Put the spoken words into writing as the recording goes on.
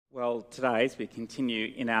Well, today, as we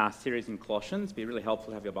continue in our series in Colossians, it'd be really helpful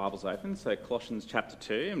to have your Bibles open. So Colossians chapter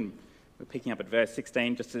 2, and we're picking up at verse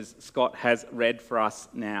 16, just as Scott has read for us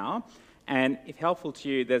now. And if helpful to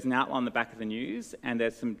you, there's an outline on the back of the news, and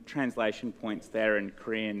there's some translation points there in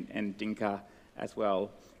Korean and Dinka as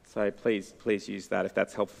well. So please use that if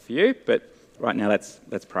that's helpful for you. But right now,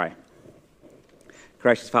 let's pray.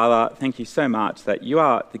 Gracious Father, thank you so much that you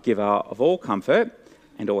are the giver of all comfort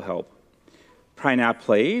and all help. Pray now,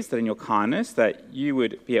 please, that in your kindness, that you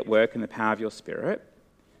would be at work in the power of your Spirit,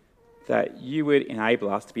 that you would enable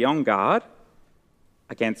us to be on guard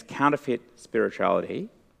against counterfeit spirituality,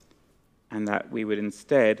 and that we would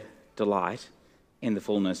instead delight in the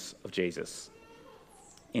fullness of Jesus,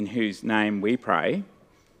 in whose name we pray.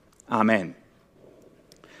 Amen.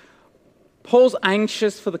 Paul's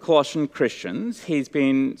anxious for the Colossian Christians. He's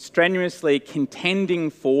been strenuously contending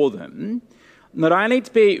for them, not only to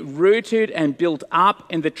be rooted and built up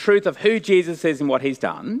in the truth of who Jesus is and what he's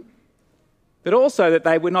done, but also that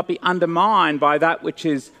they would not be undermined by that which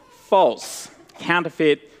is false,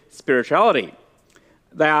 counterfeit spirituality.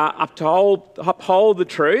 They are uphold the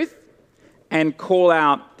truth and call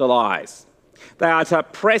out the lies. They are to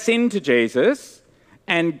press into Jesus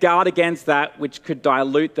and guard against that which could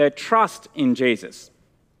dilute their trust in Jesus.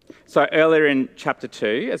 So earlier in chapter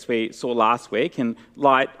 2, as we saw last week, in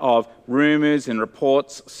light of rumours and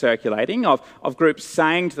reports circulating of groups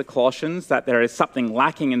saying to the Colossians that there is something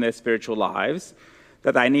lacking in their spiritual lives,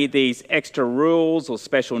 that they need these extra rules or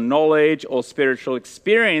special knowledge or spiritual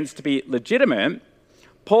experience to be legitimate,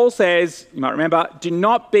 Paul says, you might remember, do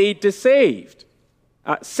not be deceived.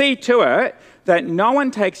 See to it that no one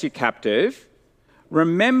takes you captive.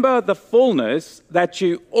 Remember the fullness that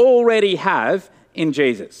you already have in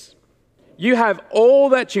Jesus. You have all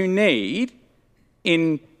that you need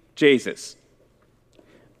in Jesus.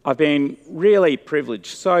 I've been really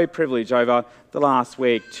privileged, so privileged over the last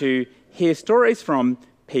week to hear stories from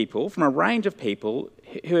people, from a range of people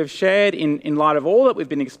who have shared in light of all that we've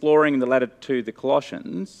been exploring in the letter to the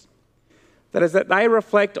Colossians, that is that they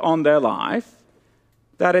reflect on their life,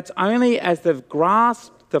 that it's only as they've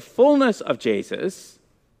grasped the fullness of Jesus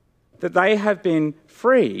that they have been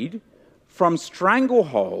freed from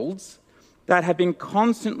strangleholds that have been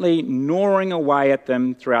constantly gnawing away at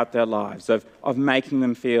them throughout their lives, of making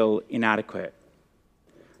them feel inadequate.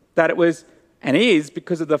 That it was and is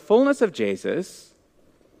because of the fullness of Jesus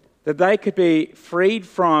that they could be freed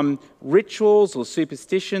from rituals or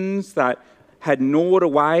superstitions that had gnawed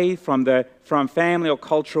away from family or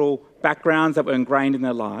cultural backgrounds that were ingrained in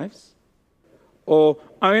their lives, or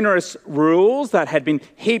onerous rules that had been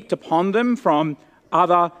heaped upon them from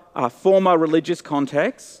other former religious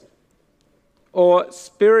contexts, or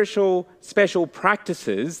spiritual special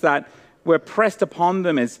practices that were pressed upon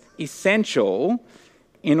them as essential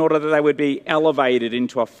in order that they would be elevated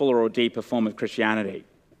into a fuller or deeper form of Christianity.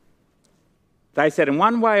 They said in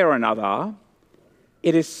one way or another,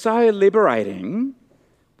 it is so liberating,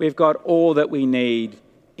 we've got all that we need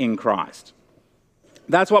in Christ.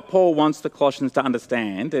 That's what Paul wants the Colossians to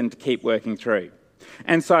understand and to keep working through.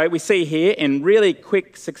 And so we see here in really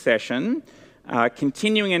quick succession,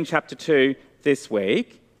 continuing in chapter 2 this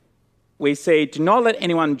week, we see, do not let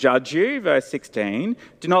anyone judge you, verse 16,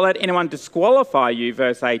 do not let anyone disqualify you,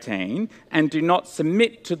 verse 18, and do not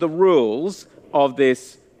submit to the rules of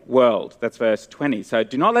this world. That's verse 20. So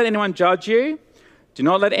do not let anyone judge you, do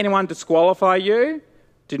not let anyone disqualify you,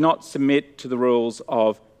 do not submit to the rules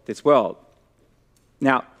of this world.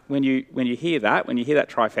 Now, when you hear that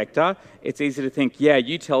trifecta, it's easy to think, yeah,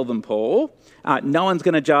 you tell them, Paul. No one's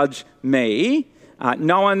going to judge me.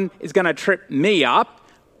 No one is going to trip me up.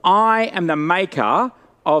 I am the maker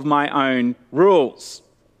of my own rules.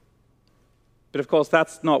 But of course,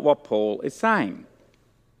 that's not what Paul is saying.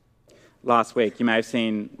 Last week, you may have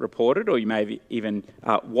seen reported, or you may have even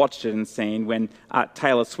watched it and seen when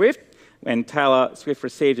Taylor Swift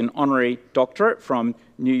received an honorary doctorate from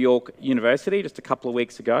New York University just a couple of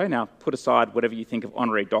weeks ago. Now, put aside whatever you think of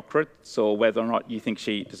honorary doctorates or whether or not you think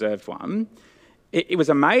she deserved one. It was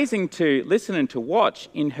amazing to listen and to watch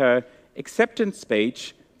in her acceptance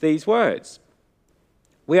speech these words.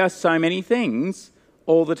 We are so many things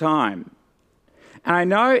all the time. And I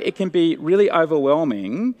know it can be really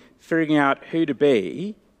overwhelming figuring out who to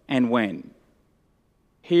be and when.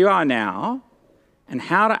 Here you are now, and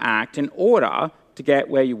how to act in order to get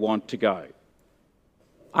where you want to go.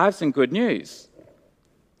 I have some good news.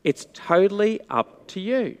 It's totally up to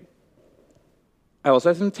you. I also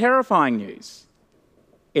have some terrifying news.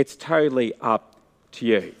 It's totally up to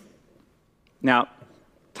you. Now,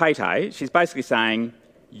 Tay-Tay, she's basically saying,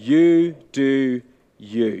 you do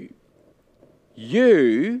you.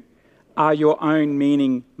 You are your own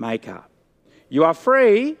meaning maker. You are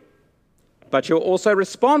free, but you're also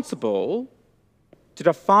responsible to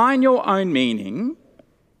define your own meaning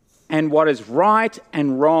and what is right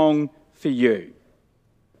and wrong for you.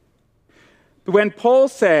 But when Paul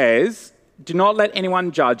says, do not let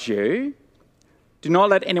anyone judge you, do not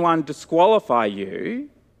let anyone disqualify you,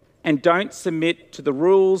 and don't submit to the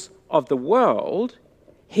rules of the world,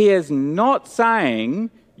 he is not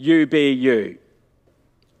saying you be you.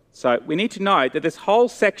 So we need to note that this whole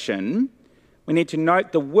section, we need to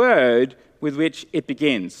note the word with which it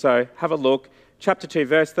begins. So have a look. Chapter 2,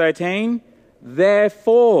 verse 13.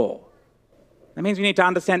 Therefore. That means we need to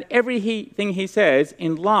understand everything he says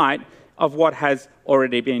in light of what has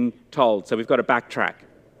already been told. So we've got to backtrack.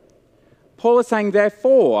 Paul is saying,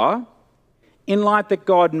 therefore, in light that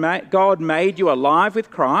God made you alive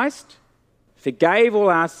with Christ, forgave all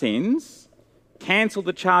our sins, cancelled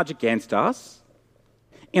the charge against us,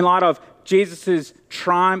 in light of Jesus'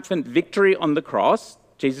 triumphant victory on the cross,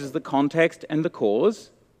 Jesus is the context and the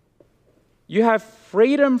cause, you have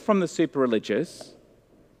freedom from the super-religious,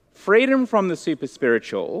 freedom from the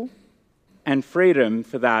super-spiritual, and freedom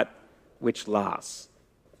for that which lasts.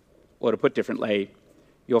 Or to put differently,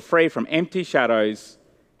 you're free from empty shadows,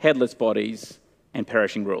 headless bodies, and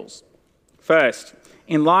perishing rules. First,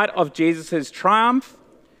 in light of Jesus' triumph,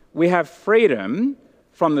 we have freedom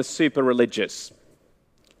from the super-religious.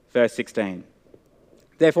 Verse 16.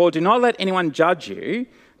 Therefore, do not let anyone judge you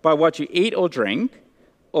by what you eat or drink,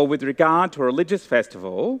 or with regard to a religious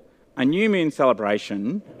festival, a new moon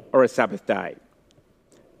celebration, or a Sabbath day.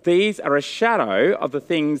 These are a shadow of the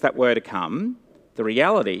things that were to come. The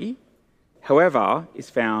reality, however, is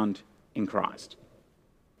found in Christ.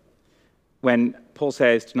 When Paul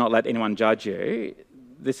says, do not let anyone judge you,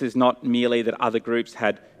 this is not merely that other groups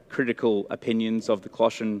had critical opinions of the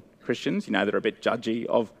Colossian Christians, they're a bit judgy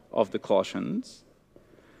of the Colossians,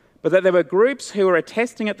 but that there were groups who were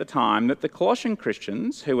attesting at the time that the Colossian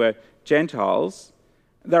Christians, who were Gentiles,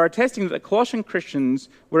 they were attesting that the Colossian Christians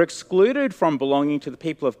were excluded from belonging to the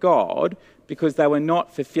people of God because they were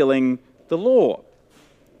not fulfilling the law.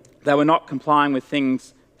 They were not complying with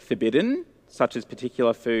things forbidden, such as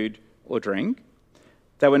particular food or drink.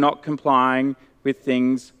 They were not complying with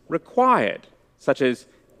things required, such as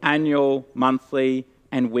annual, monthly,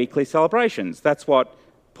 and weekly celebrations. That's what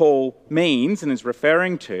Paul means and is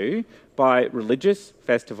referring to by religious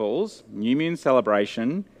festivals, new moon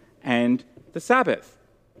celebration, and the Sabbath.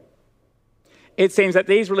 It seems that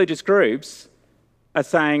these religious groups are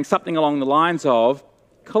saying something along the lines of,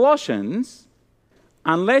 Colossians,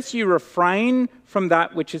 unless you refrain from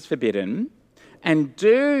that which is forbidden and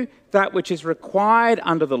do that which is required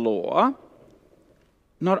under the law,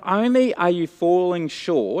 not only are you falling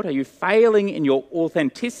short, are you failing in your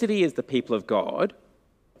authenticity as the people of God,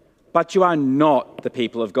 but you are not the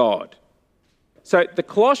people of God. So the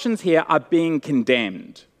Colossians here are being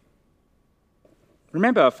condemned.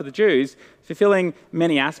 Remember, for the Jews, fulfilling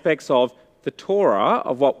many aspects of the Torah,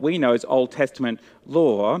 of what we know as Old Testament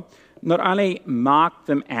law, not only marked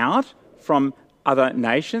them out from other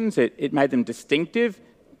nations, it made them distinctive,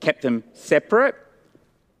 kept them separate,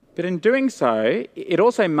 but in doing so, it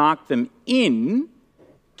also marked them in,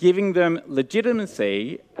 giving them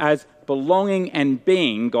legitimacy as belonging and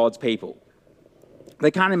being God's people.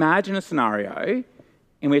 They can't imagine a scenario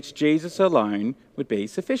in which Jesus alone would be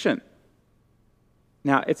sufficient.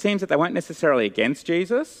 Now, it seems that they weren't necessarily against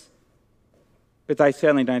Jesus, but they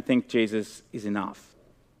certainly don't think Jesus is enough.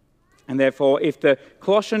 And therefore, if the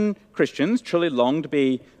Colossian Christians truly long to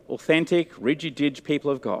be authentic, ridgy-dig people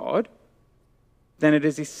of God, then it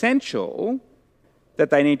is essential that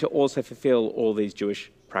they need to also fulfill all these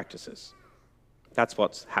Jewish practices. That's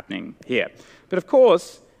what's happening here. But of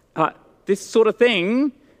course, this sort of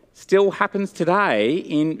thing still happens today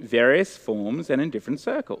in various forms and in different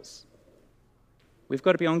circles. We've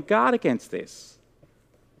got to be on guard against this.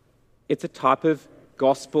 It's a type of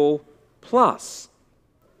gospel plus.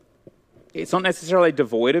 It's not necessarily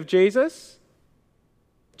devoid of Jesus.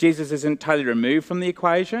 Jesus isn't totally removed from the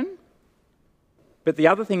equation. But the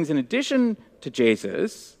other things in addition to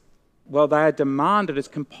Jesus, well, they are demanded as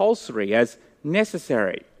compulsory, as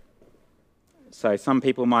necessary. So some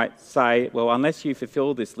people might say, well, unless you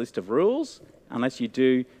fulfill this list of rules, unless you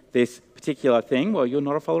do this particular thing, well, you're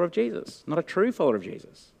not a follower of Jesus, not a true follower of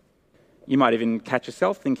Jesus. You might even catch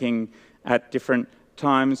yourself thinking at different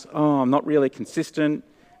times, oh, I'm not really consistent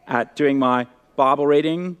at doing my Bible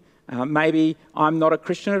reading. Maybe I'm not a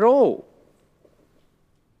Christian at all.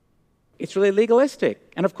 It's really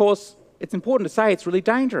legalistic. And of course, it's important to say it's really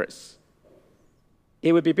dangerous.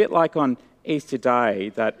 It would be a bit like on Easter Day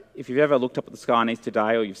that if you've ever looked up at the sky on Easter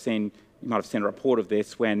Day, or you might have seen a report of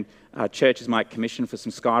this when churches might commission for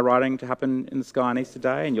some skywriting to happen in the sky on Easter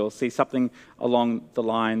Day, and you'll see something along the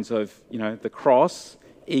lines of, the cross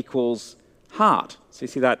equals heart. So you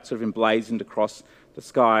see that sort of emblazoned across the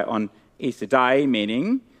sky on Easter Day,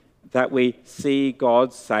 meaning that we see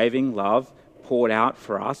God's saving love poured out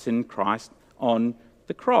for us in Christ on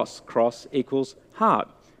the cross. Cross equals heart.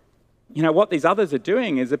 What these others are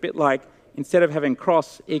doing is a bit like, instead of having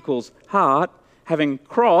cross equals heart, having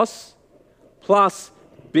cross plus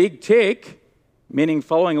big tick, meaning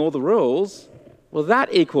following all the rules, well,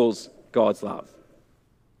 that equals God's love.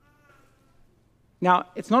 Now,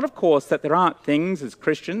 it's not, of course, that there aren't things as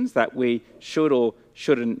Christians that we should or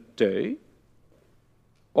shouldn't do,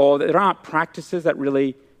 or that there aren't practices that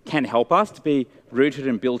really can help us to be rooted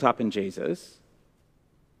and built up in Jesus.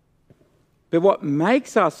 But what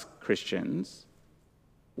makes us Christians,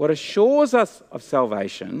 what assures us of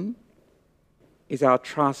salvation, is our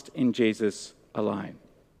trust in Jesus alone.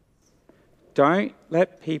 Don't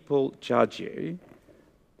let people judge you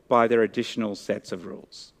by their additional sets of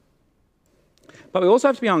rules. But we also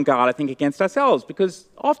have to be on guard, I think, against ourselves, because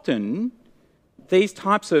often these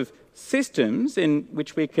types of systems in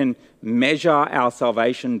which we can measure our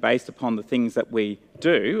salvation based upon the things that we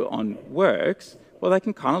do on works, well, they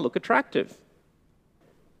can kind of look attractive.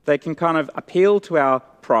 They can kind of appeal to our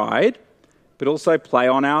pride, but also play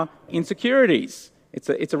on our insecurities.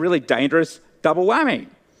 It's a really dangerous double whammy.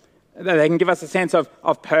 They can give us a sense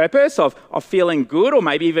of purpose, of feeling good, or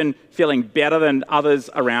maybe even feeling better than others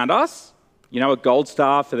around us. A gold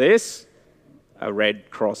star for this, a red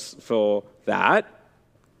cross for that.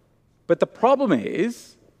 But the problem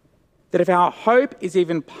is that if our hope is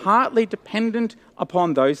even partly dependent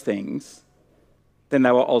upon those things, then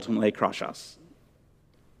they will ultimately crush us.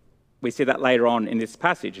 We see that later on in this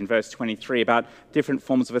passage in verse 23 about different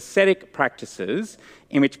forms of ascetic practices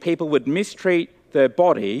in which people would mistreat their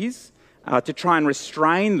bodies to try and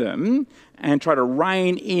restrain them and try to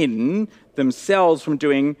rein in themselves from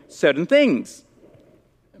doing certain things.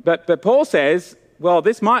 But Paul says, well,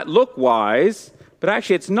 this might look wise, but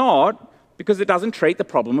actually it's not, because it doesn't treat the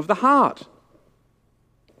problem of the heart.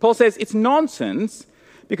 Paul says it's nonsense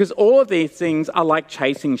because all of these things are like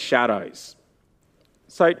chasing shadows.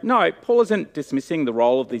 So no, Paul isn't dismissing the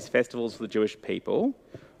role of these festivals for the Jewish people,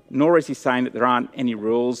 nor is he saying that there aren't any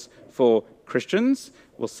rules for Christians.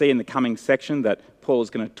 We'll see in the coming section that Paul is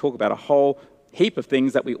going to talk about a whole heap of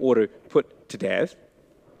things that we ought to put to death.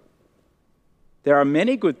 There are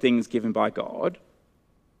many good things given by God,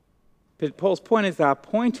 but Paul's point is they're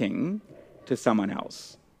pointing to someone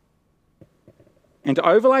else. And to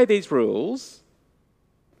overlay these rules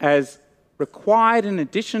as required in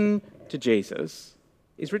addition to Jesus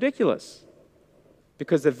is ridiculous,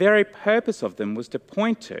 because the very purpose of them was to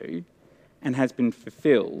point to and has been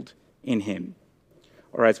fulfilled in him.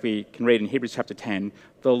 Or as we can read in Hebrews chapter 10,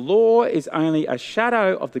 the law is only a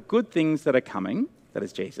shadow of the good things that are coming, that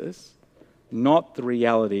is Jesus, not the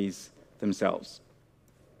realities themselves.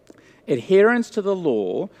 Adherence to the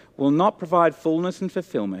law will not provide fullness and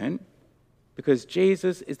fulfillment, because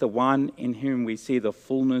Jesus is the one in whom we see the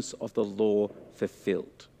fullness of the law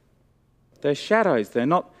fulfilled. They're shadows, they're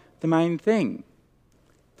not the main thing.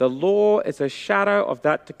 The law is a shadow of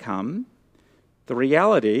that to come. The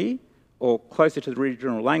reality, or closer to the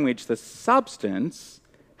original language, the substance,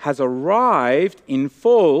 has arrived in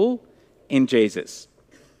full in Jesus.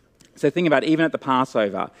 So think about even at the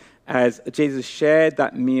Passover, as Jesus shared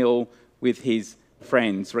that meal with his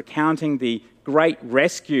friends, recounting the great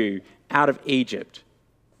rescue out of Egypt.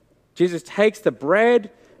 Jesus takes the bread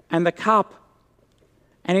and the cup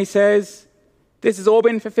and he says, "This has all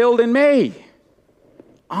been fulfilled in me.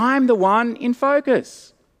 I'm the one in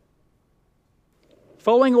focus."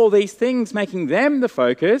 Following all these things, making them the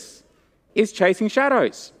focus, is chasing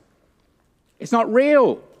shadows. It's not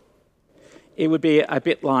real. It would be a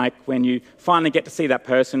bit like when you finally get to see that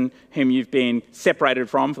person whom you've been separated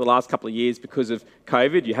from for the last couple of years because of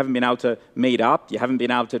COVID. You haven't been able to meet up. You haven't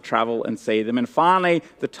been able to travel and see them. And finally,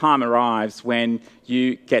 the time arrives when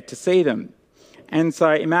you get to see them. And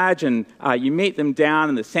so imagine you meet them down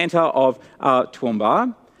in the centre of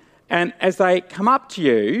Toowoomba, and as they come up to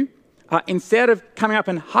you, instead of coming up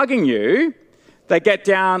and hugging you, they get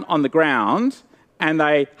down on the ground and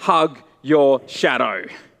they hug your shadow.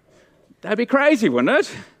 That'd be crazy, wouldn't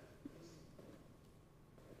it?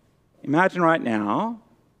 Imagine right now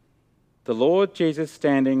the Lord Jesus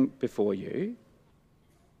standing before you,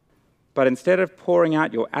 but instead of pouring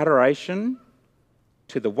out your adoration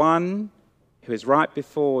to the one who is right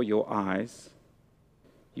before your eyes,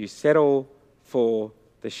 you settle for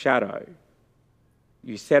the shadow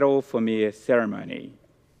You settle for mere ceremony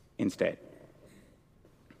instead.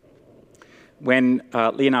 When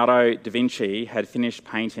Leonardo da Vinci had finished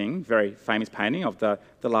painting, very famous painting of the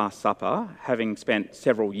Last Supper, having spent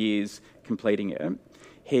several years completing it,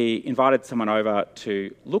 he invited someone over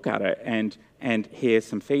to look at it and hear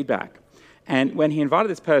some feedback. And when he invited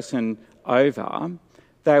this person over,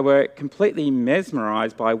 they were completely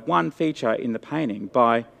mesmerised by one feature in the painting,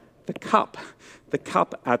 by the cup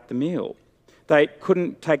at the meal. They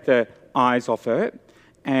couldn't take their eyes off it,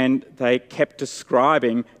 and they kept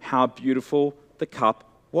describing how beautiful the cup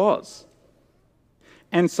was.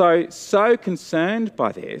 And so concerned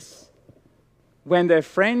by this, when their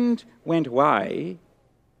friend went away,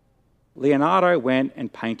 Leonardo went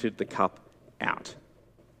and painted the cup out.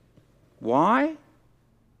 Why?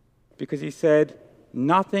 Because he said,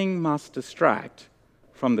 nothing must distract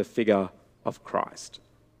from the figure of Christ.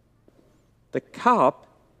 The cup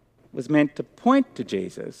was meant to point to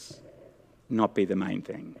Jesus, not be the main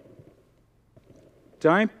thing.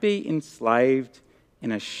 Don't be enslaved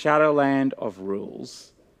in a shadowland of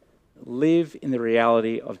rules. Live in the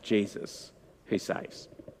reality of Jesus who saves.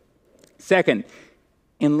 Second,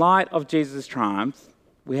 in light of Jesus' triumph,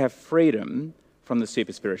 we have freedom from the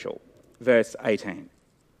super spiritual. Verse 18.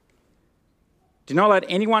 Do not let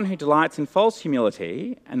anyone who delights in false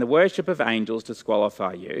humility and the worship of angels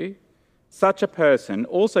disqualify you. Such a person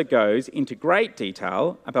also goes into great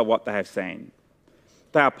detail about what they have seen.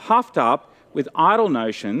 They are puffed up with idle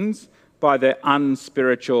notions by their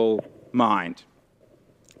unspiritual mind.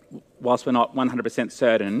 Whilst we're not 100%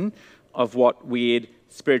 certain of what weird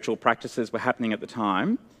spiritual practices were happening at the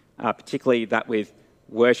time, particularly that with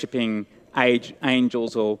worshipping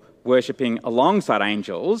angels or worshipping alongside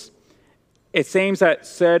angels, it seems that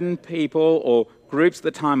certain people or groups at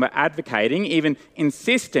the time were advocating, even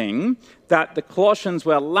insisting, that the Colossians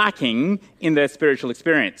were lacking in their spiritual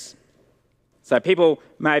experience. So people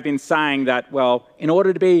may have been saying that, well, in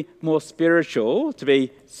order to be more spiritual, to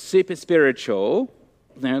be super spiritual,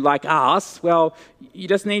 like us, well, you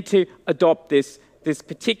just need to adopt this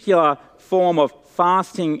particular form of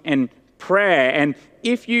fasting and prayer. And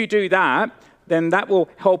if you do that, then that will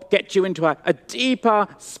help get you into a deeper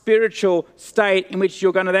spiritual state in which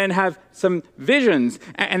you're going to then have some visions.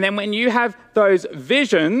 And then when you have those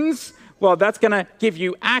visions, well, that's going to give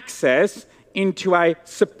you access into a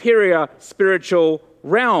superior spiritual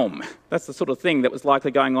realm. That's the sort of thing that was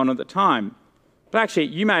likely going on at the time. But actually,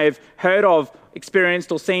 you may have heard of,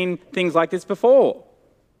 experienced or seen things like this before.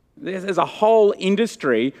 There's a whole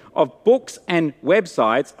industry of books and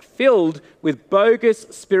websites filled with bogus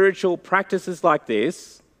spiritual practices like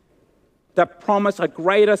this that promise a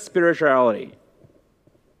greater spirituality.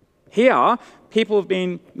 Here, people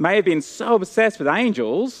may have been so obsessed with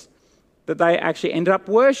angels that they actually ended up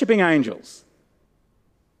worshipping angels.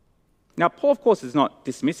 Now, Paul, of course, is not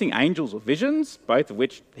dismissing angels or visions, both of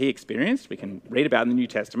which he experienced. We can read about in the New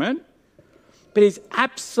Testament. But he's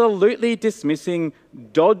absolutely dismissing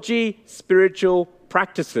dodgy spiritual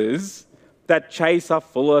practices that chase a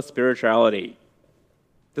fuller spirituality.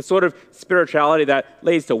 The sort of spirituality that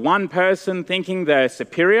leads to one person thinking they're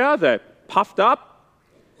superior, they're puffed up,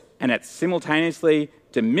 and it simultaneously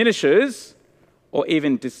diminishes or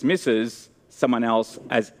even dismisses someone else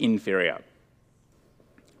as inferior.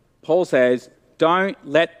 Paul says, don't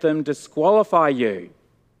let them disqualify you,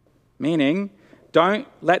 meaning don't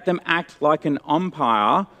let them act like an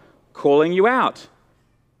umpire calling you out.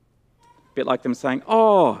 A bit like them saying,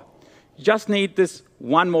 oh, you just need this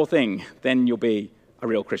one more thing, then you'll be a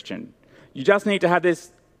real Christian. You just need to have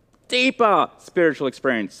this deeper spiritual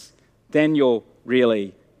experience, then you'll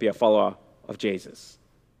really be a follower of Jesus.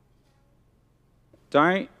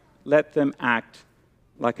 Don't let them act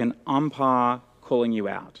like an umpire calling you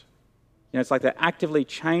out. It's like they're actively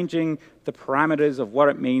changing the parameters of what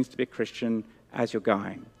it means to be a Christian as you're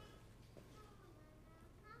going.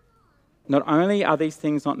 Not only are these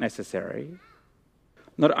things not necessary,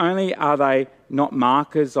 not only are they not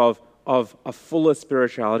markers of a fuller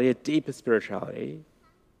spirituality, a deeper spirituality,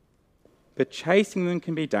 but chasing them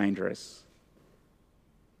can be dangerous.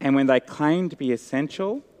 And when they claim to be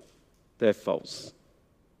essential, they're false.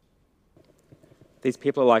 These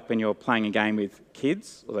people are like when you're playing a game with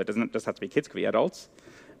kids, although it doesn't just have to be kids, it could be adults,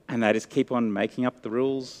 and they just keep on making up the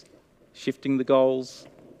rules, shifting the goals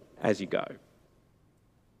as you go.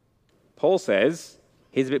 Paul says,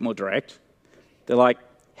 he's a bit more direct, they're like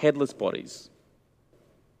headless bodies.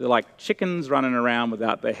 They're like chickens running around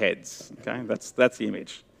without their heads. Okay, that's the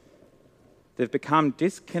image. They've become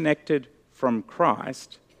disconnected from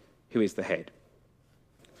Christ, who is the head.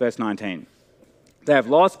 Verse 19. They have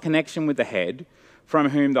lost connection with the head, from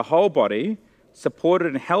whom the whole body, supported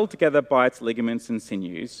and held together by its ligaments and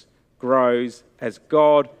sinews, grows as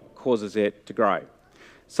God causes it to grow.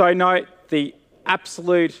 So note the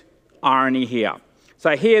absolute irony here.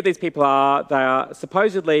 So here these people they are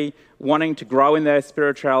supposedly wanting to grow in their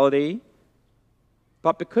spirituality,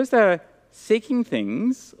 but because they're seeking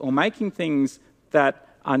things or making things that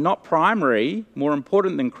are not primary, more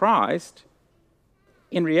important than Christ,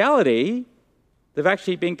 in reality, they've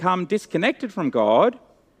actually become disconnected from God,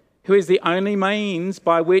 who is the only means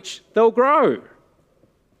by which they'll grow.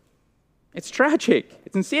 It's tragic.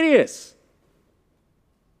 It's insidious.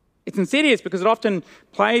 It's insidious because it often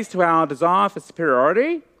plays to our desire for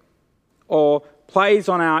superiority or plays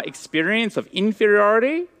on our experience of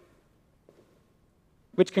inferiority,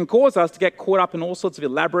 which can cause us to get caught up in all sorts of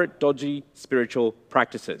elaborate, dodgy spiritual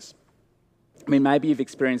practices. I mean, maybe you've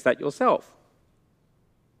experienced that yourself.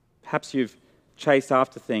 Perhaps you've chased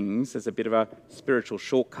after things as a bit of a spiritual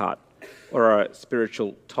shortcut or a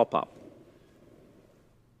spiritual top-up.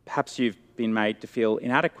 Perhaps you've been made to feel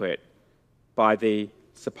inadequate by the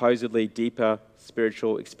supposedly deeper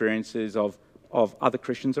spiritual experiences of other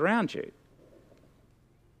Christians around you.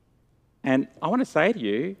 And I want to say to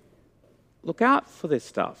you, look out for this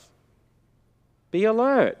stuff. Be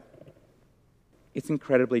alert. It's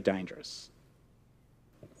incredibly dangerous.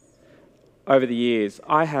 Over the years,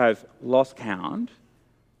 I have lost count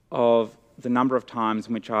of the number of times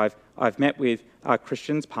in which I've met with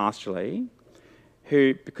Christians pastorally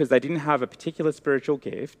who, because they didn't have a particular spiritual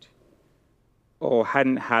gift or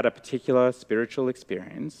hadn't had a particular spiritual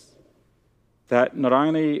experience, that not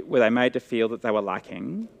only were they made to feel that they were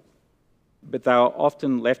lacking, but they were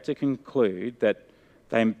often left to conclude that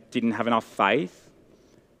they didn't have enough faith,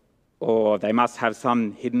 or they must have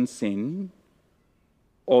some hidden sin,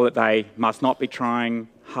 or that they must not be trying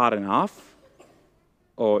hard enough,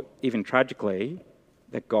 or even tragically,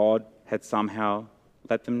 that God had somehow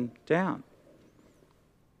let them down.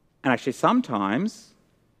 And actually sometimes,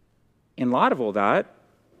 in light of all that,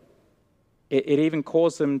 it even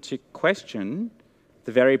caused them to question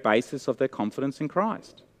the very basis of their confidence in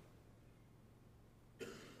Christ.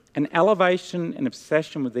 An elevation and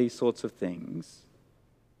obsession with these sorts of things,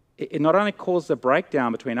 it not only causes a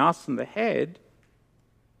breakdown between us and the head,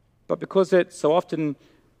 but because it so often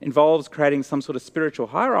involves creating some sort of spiritual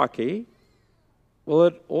hierarchy, well,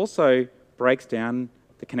 it also breaks down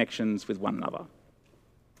the connections with one another.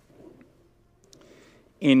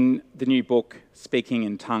 In the new book, Speaking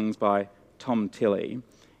in Tongues by Tom Tilley,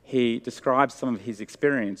 he describes some of his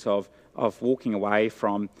experience of walking away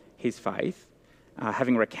from his faith,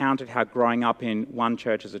 having recounted how growing up in one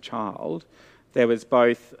church as a child, there was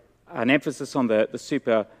both an emphasis on the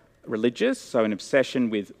super religious, so an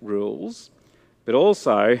obsession with rules, but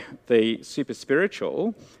also the super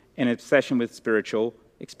spiritual, an obsession with spiritual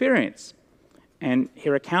experience. And he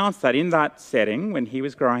recounts that in that setting, when he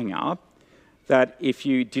was growing up, that if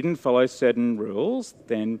you didn't follow certain rules,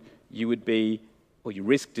 then you would be, or you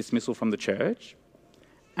risk dismissal from the church,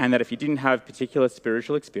 and that if you didn't have particular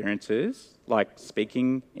spiritual experiences, like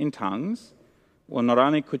speaking in tongues, well, not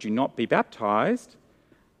only could you not be baptized,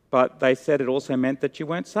 but they said it also meant that you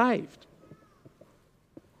weren't saved.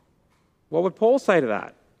 What would Paul say to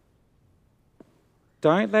that?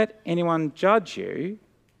 Don't let anyone judge you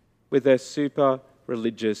with their super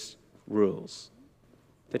religious rules.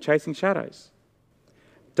 They're chasing shadows.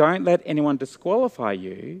 Don't let anyone disqualify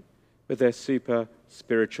you with their super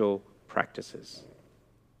spiritual practices.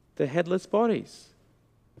 They're headless bodies.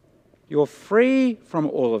 You're free from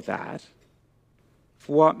all of that.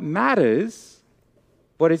 For what matters,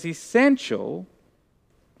 what is essential,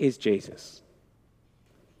 is Jesus.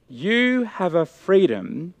 You have a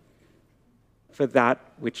freedom for that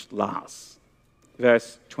which lasts.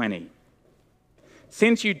 Verse 20.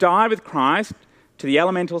 Since you died with Christ to the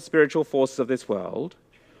elemental spiritual forces of this world,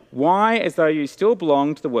 why, as though you still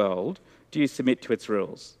belong to the world, do you submit to its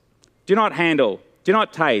rules? Do not handle, do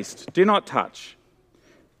not taste, do not touch.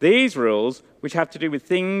 These rules, which have to do with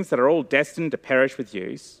things that are all destined to perish with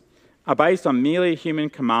use, are based on merely human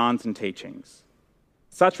commands and teachings.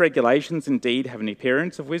 Such regulations indeed have an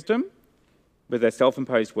appearance of wisdom, with their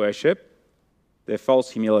self-imposed worship, their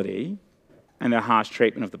false humility, and their harsh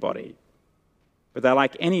treatment of the body. But they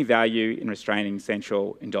lack any value in restraining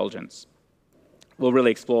sensual indulgence. We'll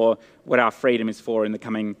really explore what our freedom is for in the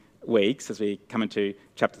coming weeks as we come into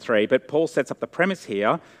chapter 3. But Paul sets up the premise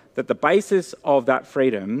here that the basis of that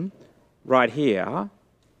freedom right here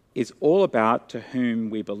is all about to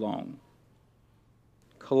whom we belong.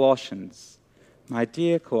 Colossians, my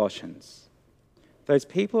dear Colossians, those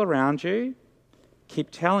people around you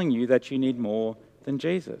keep telling you that you need more than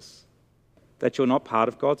Jesus, that you're not part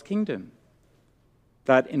of God's kingdom,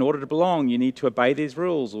 that in order to belong, you need to obey these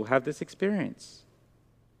rules or have this experience.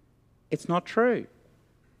 It's not true.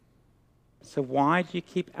 So why do you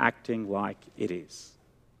keep acting like it is?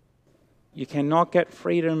 You cannot get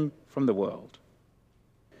freedom from the world.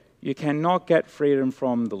 You cannot get freedom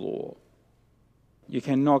from the law. You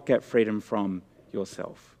cannot get freedom from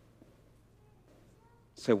yourself.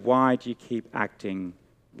 So why do you keep acting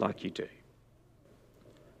like you do?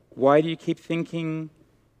 Why do you keep thinking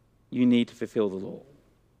you need to fulfill the law?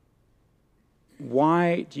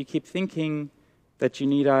 Why do you keep thinking that you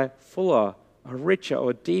need a fuller, a richer,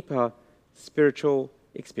 or deeper spiritual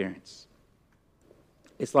experience?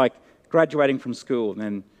 It's like graduating from school and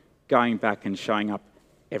then going back and showing up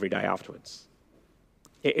every day afterwards.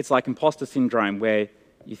 It's like imposter syndrome, where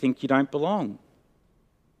you think you don't belong,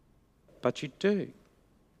 but you do.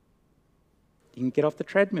 You can get off the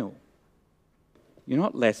treadmill. You're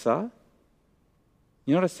not lesser.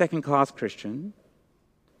 You're not a second-class Christian.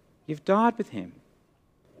 You've died with him.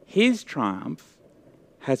 His triumph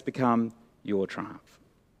has become your triumph.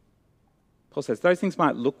 Paul says those things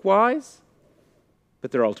might look wise,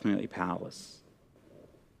 but they're ultimately powerless.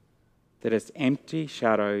 They're just empty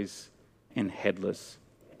shadows and headless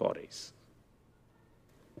bodies.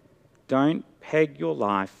 Don't peg your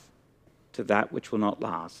life to that which will not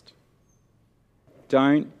last.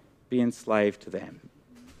 Don't be enslaved to them.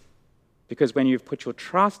 Because when you've put your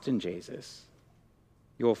trust in Jesus,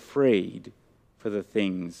 you're freed for the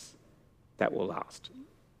things that will last.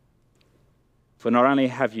 For not only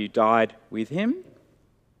have you died with him,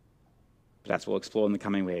 but as we'll explore in the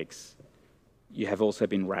coming weeks, you have also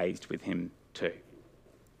been raised with him too.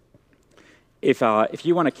 If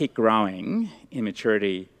you want to keep growing in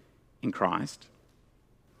maturity in Christ,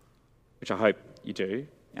 which I hope you do,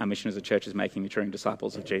 our mission as a church is making maturing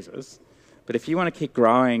disciples of Jesus, but if you want to keep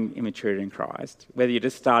growing in maturity in Christ, whether you're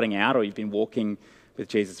just starting out or you've been walking with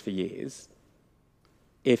Jesus for years,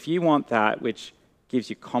 if you want that which gives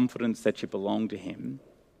you confidence that you belong to him,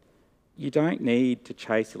 you don't need to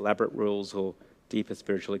chase elaborate rules or deeper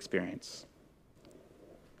spiritual experience.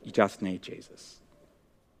 You just need Jesus.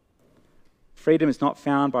 Freedom is not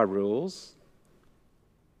found by rules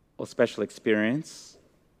or special experience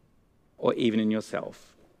or even in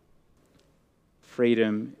yourself.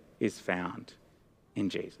 Freedom is found in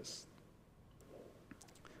Jesus.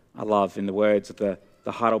 I love, in the words of the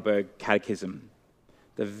Heidelberg Catechism,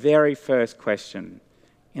 the very first question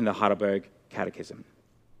in the Heidelberg Catechism: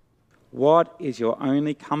 what is your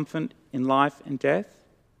only comfort in life and death?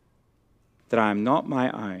 That I am not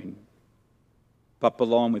my own, but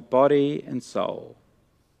belong with body and soul,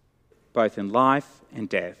 both in life and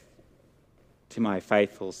death, to my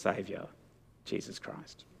faithful Saviour, Jesus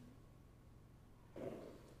Christ.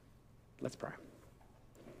 Let's pray.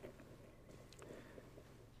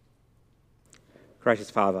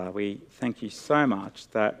 Gracious Father, we thank you so much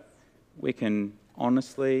that we can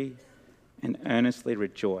honestly and earnestly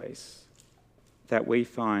rejoice that we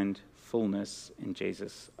find fullness in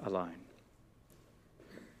Jesus alone.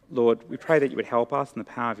 Lord, we pray that you would help us in the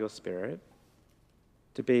power of your Spirit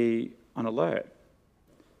to be on alert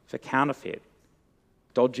for counterfeit,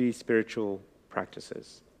 dodgy spiritual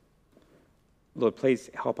practices. Lord, please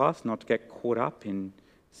help us not to get caught up in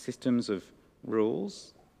systems of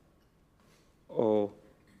rules or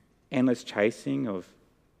endless chasing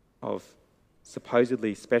of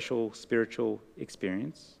supposedly special spiritual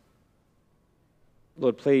experience.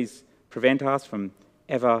 Lord, please prevent us from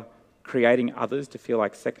ever creating others to feel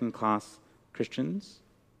like second-class Christians,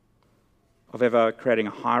 of ever creating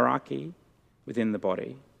a hierarchy within the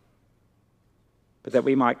body, but that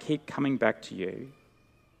we might keep coming back to you,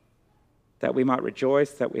 that we might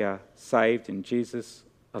rejoice that we are saved in Jesus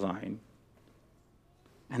alone,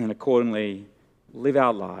 and then accordingly live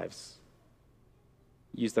our lives,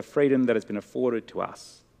 use the freedom that has been afforded to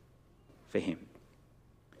us for him.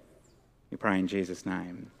 We pray in Jesus'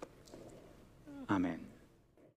 name. Amen.